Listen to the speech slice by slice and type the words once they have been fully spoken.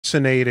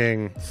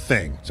fascinating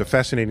thing. It's a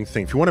fascinating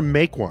thing. If you want to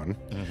make one,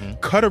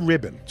 cut a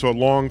ribbon. So a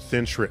long,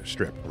 thin strip,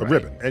 a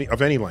ribbon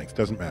of any length,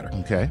 doesn't matter.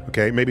 Okay.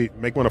 Okay, maybe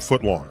make one a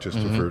foot long, just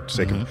for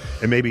sake of,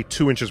 and maybe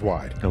 2 inches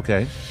wide.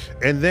 Okay.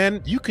 And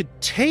then you could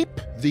tape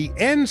the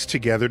ends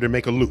together to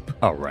make a loop.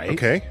 All right.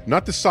 Okay,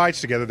 not the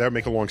sides together. That would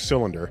make a long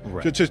cylinder.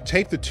 Right. Just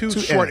tape the two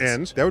short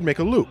ends. That would make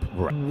a loop.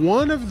 Right.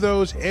 One of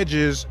those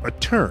edges a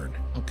turn.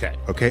 Okay.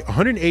 Okay,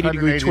 180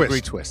 degree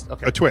twist.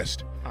 Okay. A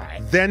twist. All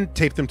right. Then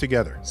tape them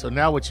together. So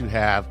now what you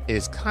have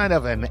is kind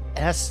of an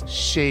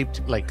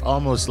S-shaped, like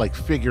almost like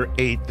figure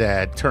 8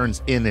 that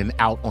turns in and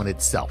out on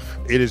itself.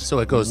 It is so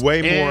it goes way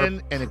in more,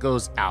 and it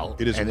goes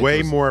out. It is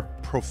way more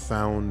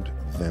profound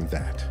than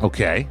that.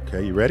 Okay.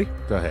 Okay, you ready?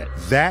 Go ahead.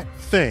 That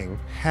thing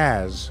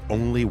has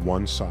only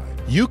one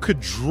side. You could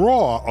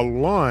draw a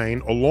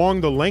line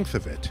along the length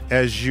of it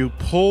as you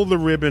pull the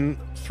ribbon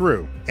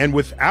through, and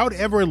without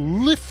ever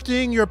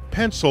lifting your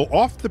pencil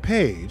off the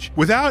page,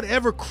 without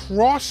ever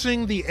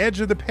crossing the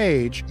edge of the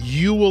page,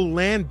 you will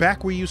land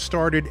back where you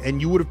started,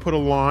 and you would have put a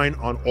line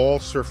on all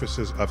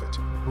surfaces of it.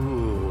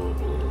 Ooh.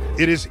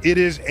 It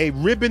is a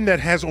ribbon that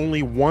has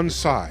only one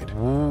side.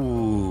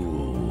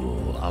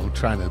 Ooh. I'm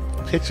trying to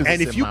picture this.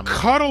 And if you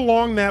cut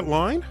along that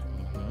line,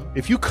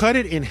 if you cut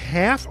it in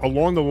half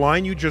along the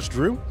line you just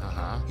drew,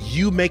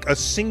 you make a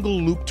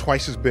single loop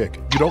twice as big.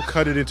 You don't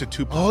cut it into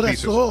two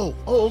pieces. Oh,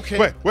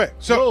 okay. Wait.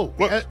 So,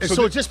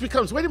 so it just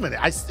becomes. Wait a minute.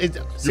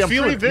 You're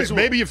feeling it.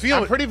 Maybe you feel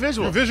it. I'm pretty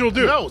visual. You're a visual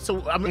dude. No,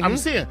 so I'm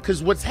seeing,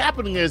 because what's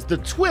happening is the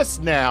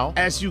twist now,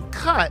 as you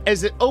cut,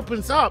 as it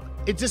opens up,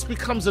 it just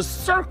becomes a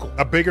circle.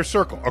 A bigger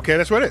circle. Okay,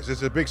 that's what it is.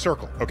 It's a big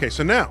circle. Okay,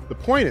 so now the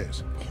point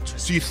is,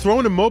 so you throw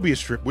in a Möbius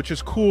strip, which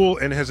is cool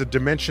and has a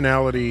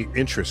dimensionality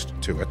interest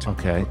to it.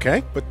 Okay.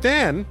 Okay, but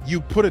then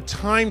you put a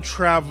time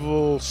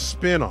travel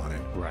spin on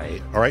it.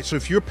 Right. All right, so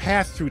if your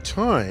path through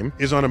time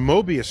is on a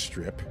Möbius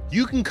strip,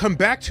 you can come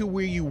back to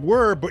where you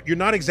were, but you're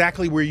not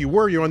exactly where you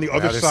were. You're on the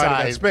other side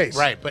of that space.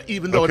 Right, but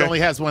even though it only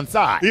has one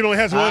side. It only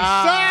has one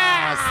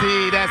side.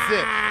 See, that's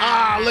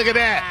it. Look at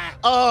that.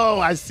 Oh,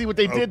 I see what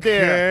they did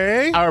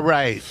there. All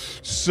right.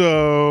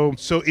 So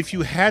if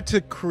you had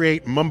to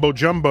create mumbo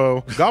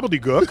jumbo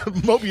gobbledygook,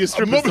 Möbius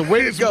strip is the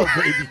way to go,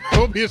 baby.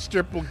 Möbius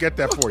strip will get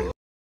that for you.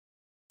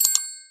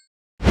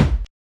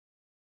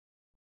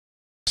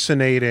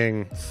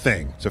 Fascinating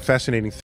thing. It's a fascinating thing.